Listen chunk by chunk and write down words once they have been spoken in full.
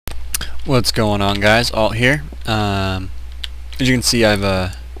What's going on, guys? Alt here. As you can see, I've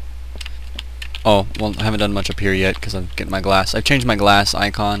oh, well, I haven't done much up here yet because I'm getting my glass. I've changed my glass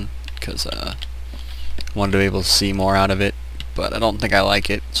icon because I wanted to be able to see more out of it, but I don't think I like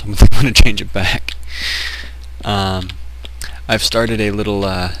it, so I'm going to change it back. I've started a little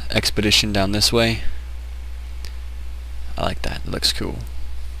expedition down this way. I like that. It looks cool.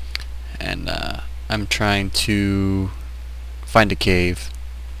 And I'm trying to find a cave.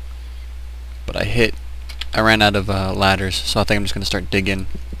 But I ran out of ladders, so I think I'm just going to start digging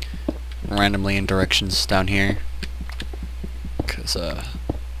randomly in directions down here. Because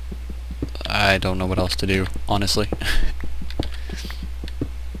I don't know what else to do, honestly.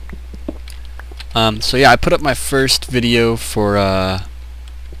 So yeah, I put up my first video for, well,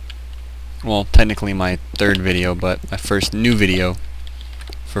 technically my third video, but my first new video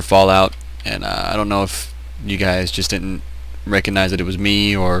for Fallout. And I don't know if you guys just didn't recognize that it was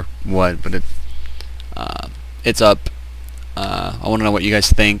me or what, but it's up. I want to know what you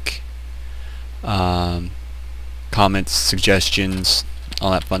guys think. Comments, suggestions, all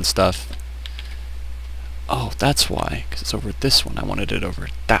that fun stuff. Oh, that's why, because it's over this one. I wanted it over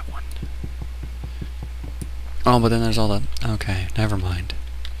that one. Oh, but then there's all the... Okay, never mind.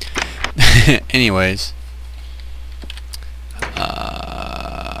 Anyways.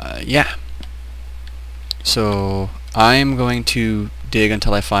 Yeah. So, I'm going to dig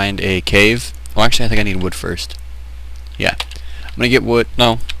until I find a cave. Well, actually, I think I need wood first. Yeah. I'm going to get wood.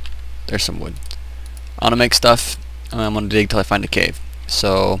 No. There's some wood. I want to make stuff. I'm going to dig till I find a cave.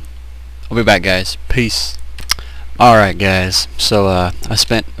 So, I'll be back, guys. Peace. Alright, guys. So, I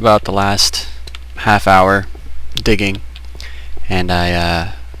spent about the last half hour digging. And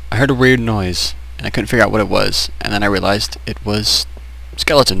I heard a weird noise. And I couldn't figure out what it was. And then I realized it was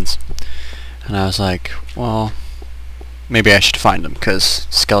skeletons. And I was like, well, maybe I should find them, because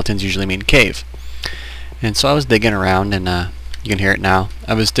skeletons usually mean cave. And so I was digging around, and you can hear it now.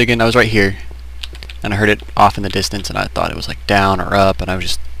 I was right here, and I heard it off in the distance, and I thought it was like down or up, and I was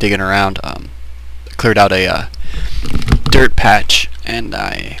just digging around. Cleared out a dirt patch, and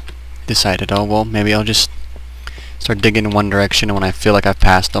I decided, oh, well, maybe I'll just start digging in one direction, and when I feel like I've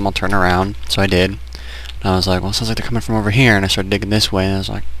passed them, I'll turn around. So I did. And I was like, well, it sounds like they're coming from over here, and I started digging this way, and I was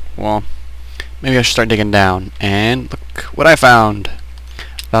like, well, maybe I should start digging down. And look what I found.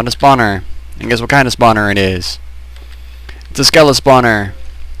 Found a spawner. And guess what kind of spawner it is? It's a skeleton spawner.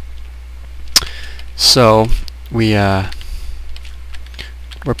 So we're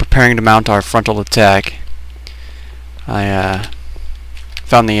preparing to mount our frontal attack. I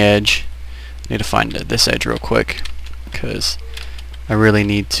found the edge. I need to find this edge real quick, because I really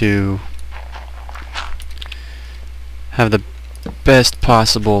need to have the best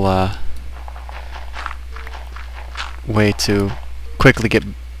possible way to quickly get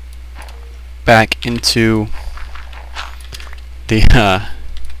back into the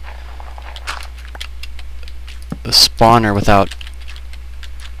spawner without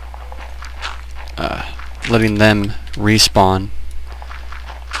letting them respawn.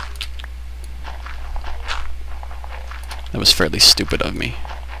 That was fairly stupid of me,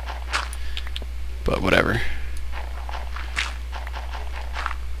 but whatever.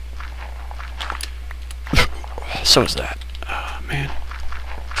 So is that. Oh, man.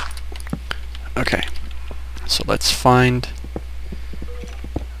 Okay. So let's find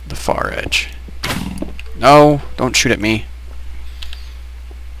the far edge. No! Don't shoot at me.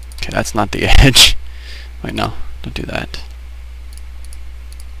 Okay, that's not the edge. Wait, no. Don't do that.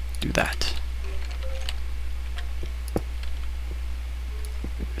 Do that.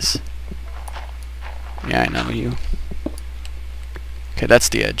 Yeah, I know you. Okay, that's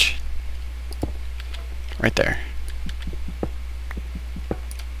the edge. Right there.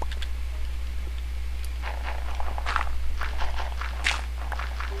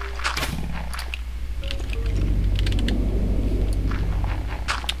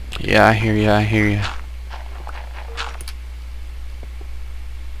 Yeah, I hear ya, I hear ya.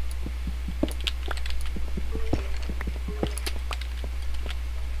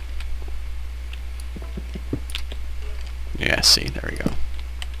 Yeah, see, there we go.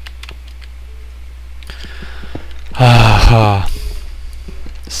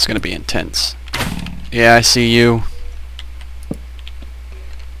 This is gonna be intense. Yeah, I see you.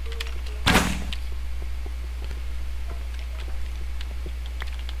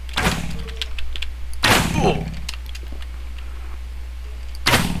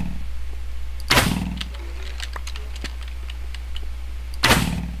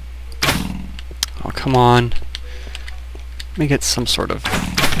 Oh, come on. Let me get some sort of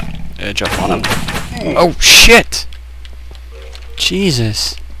edge up on him. Oh, shit!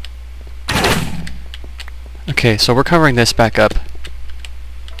 Jesus. Okay, so we're covering this back up.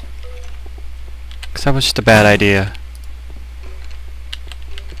 Because that was just a bad idea.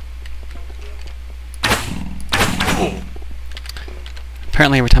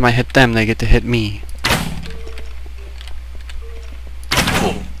 Apparently every time I hit them, they get to hit me.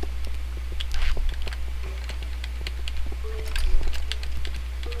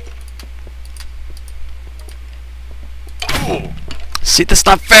 See, that's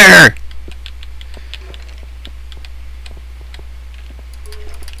not fair!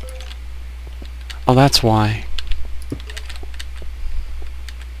 Oh, that's why.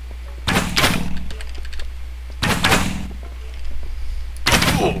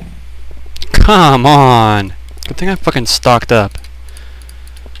 Come on! Good thing I fucking stocked up.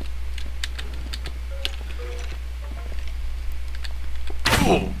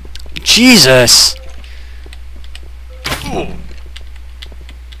 Jesus!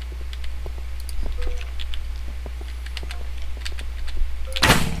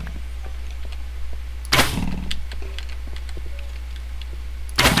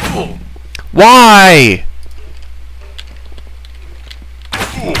 Why?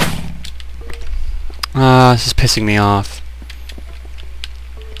 This is pissing me off.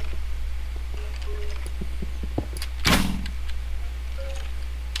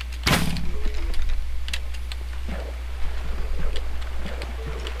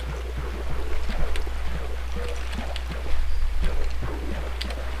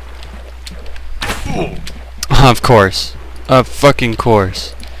 Of course. Of fucking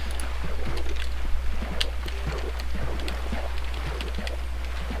course.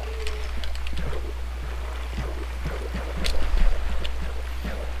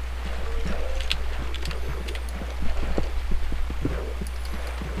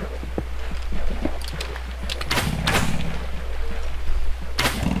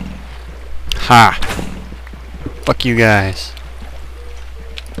 Ha! Fuck you guys.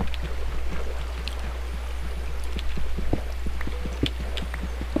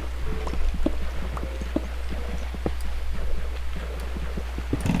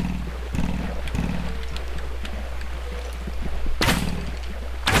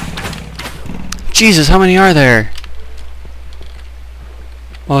 Jesus, how many are there?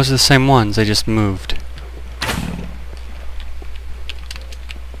 Well, those are the same ones, they just moved.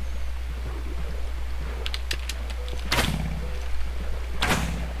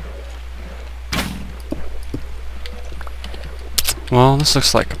 Well, this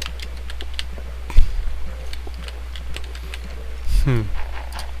looks like...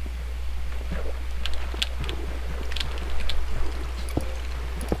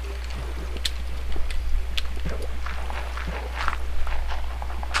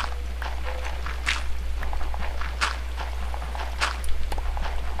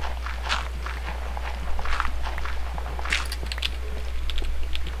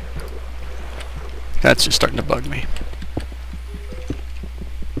 That's just starting to bug me.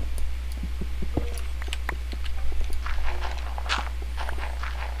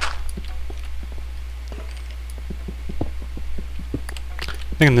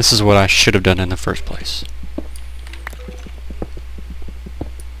 I think this is what I should have done in the first place.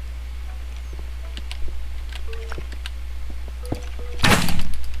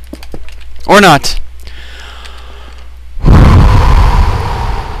 Or not!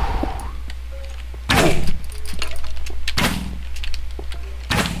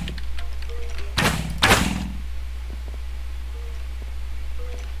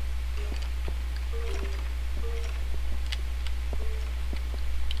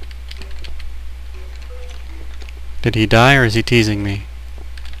 Did he die, or is he teasing me?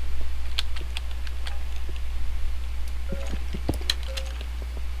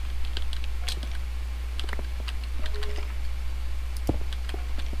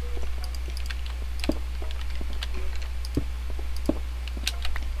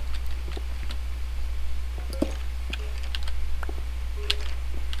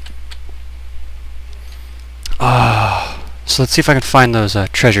 So let's see if I can find those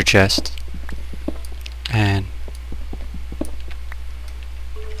treasure chests. And...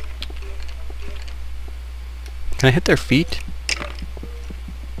 can I hit their feet?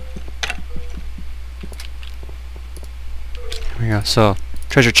 Here we go. So,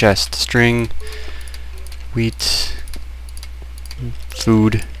 treasure chest, string, wheat,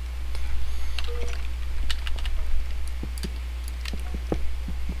 food.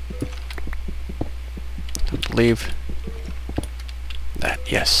 Don't believe that.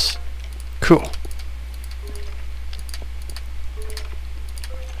 Yes. Cool.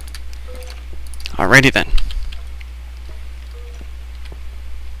 Alrighty then.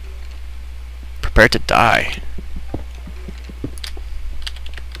 Prepare to die.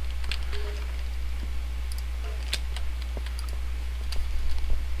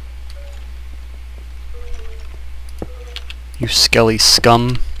 You skelly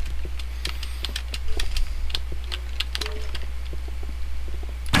scum.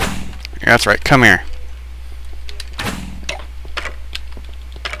 That's right, come here.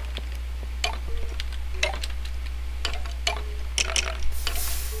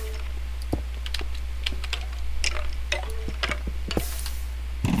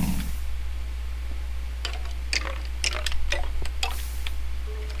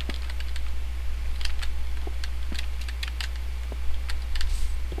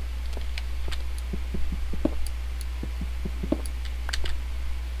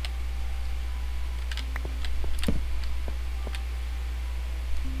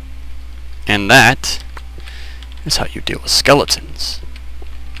 And that is how you deal with skeletons.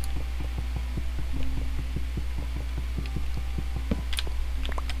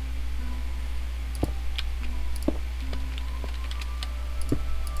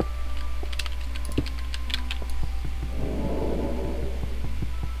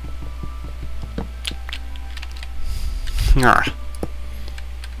 Arrgh.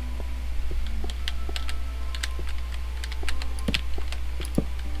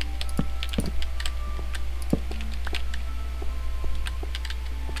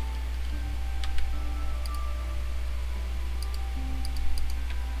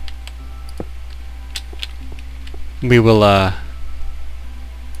 We will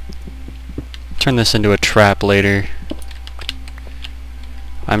turn this into a trap later.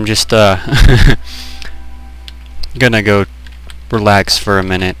 I'm just gonna go relax for a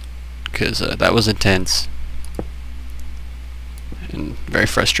minute, because that was intense and very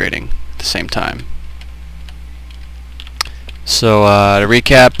frustrating at the same time. So to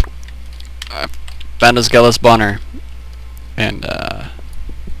recap, I found a Skellis spawner, and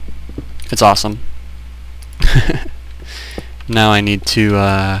it's awesome. Now I need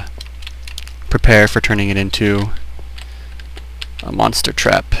to prepare for turning it into a monster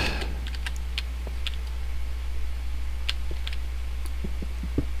trap.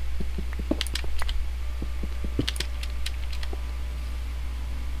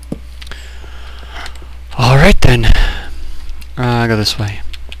 Alright then. I go this way.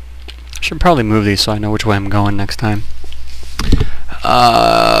 I should probably move these so I know which way I'm going next time.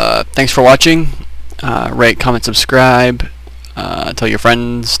 Thanks for watching. Rate, comment, subscribe. Tell your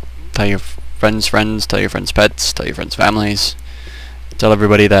friends. Tell your friends' friends. Tell your friends' pets. Tell your friends' families. Tell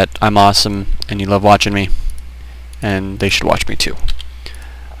everybody that I'm awesome and you love watching me. And they should watch me too.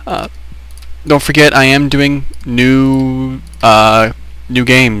 Don't forget, I am doing new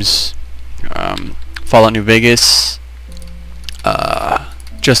games. Fallout New Vegas,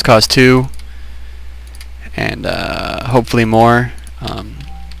 Just Cause 2, and hopefully more.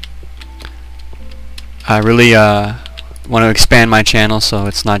 I really want to expand my channel so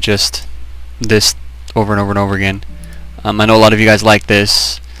it's not just this over and over and over again. I know a lot of you guys like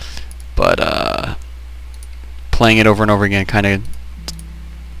this, but playing it over and over again kind of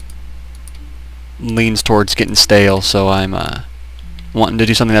leans towards getting stale, so I'm wanting to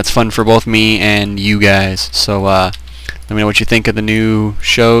do something that's fun for both me and you guys. So let me know what you think of the new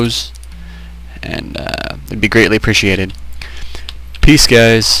shows, and it'd be greatly appreciated. Peace,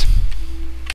 guys.